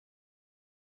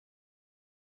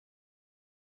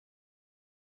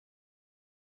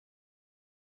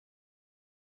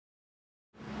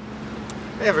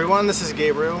Hey everyone, this is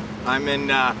Gabriel. I'm in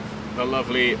the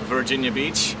lovely Virginia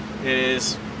Beach. It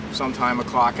is sometime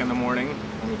o'clock in the morning.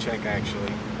 Let me check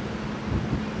actually.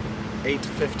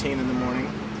 8:15 in the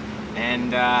morning.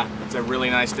 And it's a really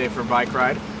nice day for a bike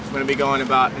ride. I'm going to be going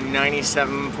about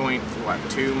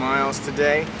 97.2 miles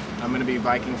today. I'm going to be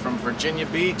biking from Virginia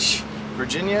Beach,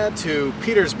 Virginia to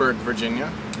Petersburg,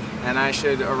 Virginia. And I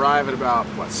should arrive at about,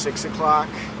 6 o'clock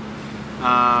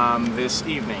this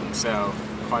evening. So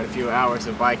quite a few hours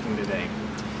of biking today.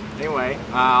 Anyway,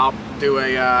 I'll do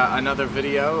another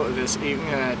video this evening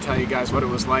and tell you guys what it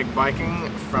was like biking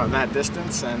from that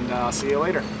distance, and I'll see you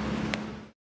later.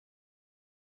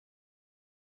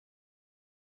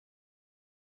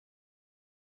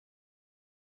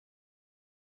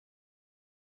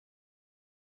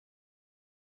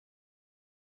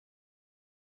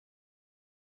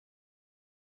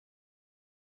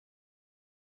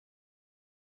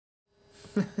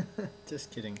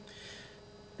 Just kidding.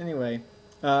 Anyway,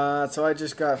 so I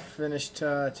just got finished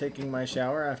taking my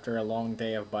shower after a long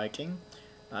day of biking.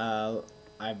 I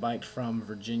biked from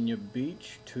Virginia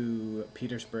Beach to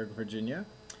Petersburg, Virginia.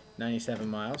 97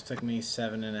 miles. Took me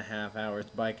 7.5 hours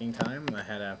biking time. I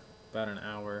had about an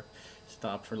hour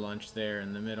stop for lunch there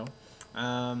in the middle.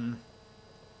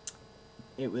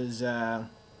 It was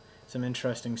some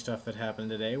interesting stuff that happened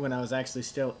today. When I was actually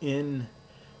still in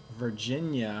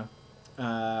Virginia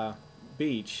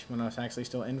Beach, I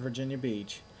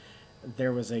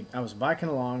was biking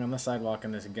along on the sidewalk,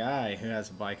 and this guy who has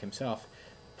a bike himself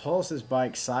pulls his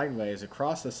bike sideways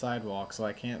across the sidewalk so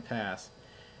I can't pass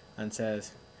and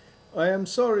says, "I am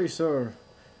sorry, sir,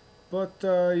 but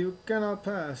you cannot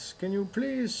pass. Can you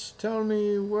please tell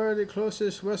me where the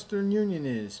closest Western Union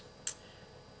is?"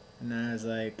 And I was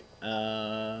like,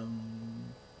 I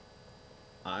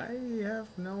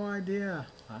have no idea.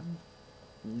 I'm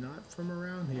not from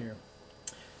around here.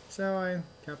 So I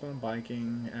kept on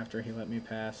biking after he let me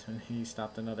pass, and he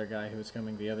stopped another guy who was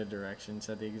coming the other direction,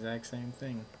 said the exact same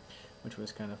thing, which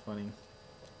was kind of funny.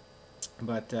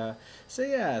 But so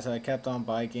yeah, so I kept on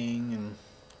biking and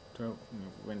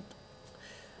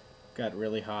got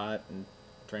really hot and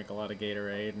drank a lot of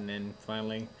Gatorade, and then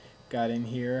finally got in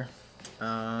here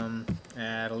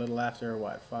at a little after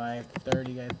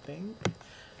 5:30, I think.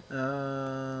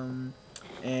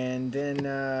 And then,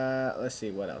 let's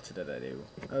see, what else did I do?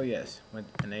 Oh yes, went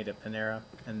and ate at Panera,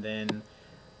 and then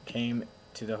came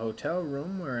to the hotel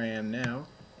room where I am now,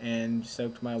 and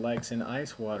soaked my legs in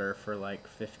ice water for like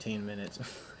 15 minutes.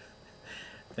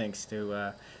 Thanks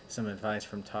to some advice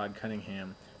from Todd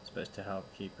Cunningham. It's supposed to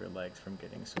help keep your legs from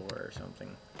getting sore or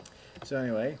something. So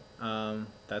anyway,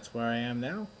 that's where I am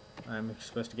now. I'm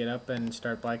supposed to get up and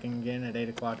start biking again at 8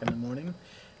 o'clock in the morning.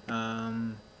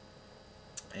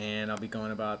 And I'll be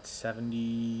going about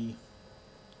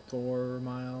 74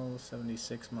 miles,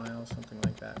 76 miles, something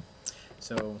like that.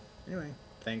 So anyway,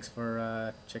 thanks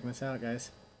for checking this out, guys.